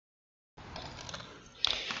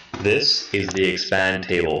This is the expand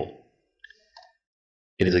table.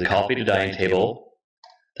 It is a coffee to dining table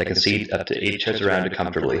that can seat up to 8 chairs around it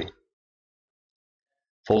comfortably.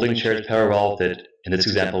 Folding chairs pair well with it. In this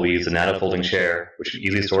example, we use a nano folding chair, which can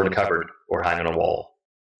easily store in a cupboard or hang on a wall.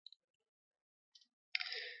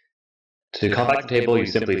 To compact the table, you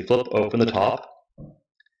simply flip open the top,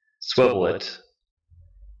 swivel it,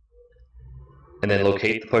 and then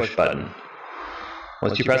locate the push button.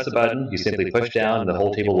 Once you press the button, you simply push down and the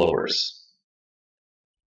whole table lowers.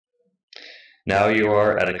 Now you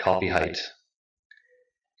are at a coffee height.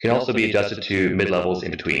 It can also be adjusted to mid-levels in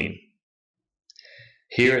between.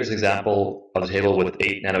 Here is an example of a table with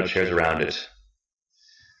 8 nano chairs around it.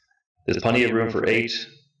 There's plenty of room for 8,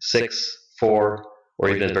 6, 4, or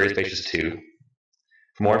even a very spacious 2.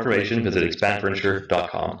 For more information, visit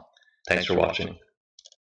expandfurniture.com. Thanks for watching.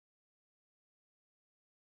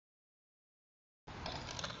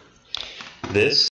 This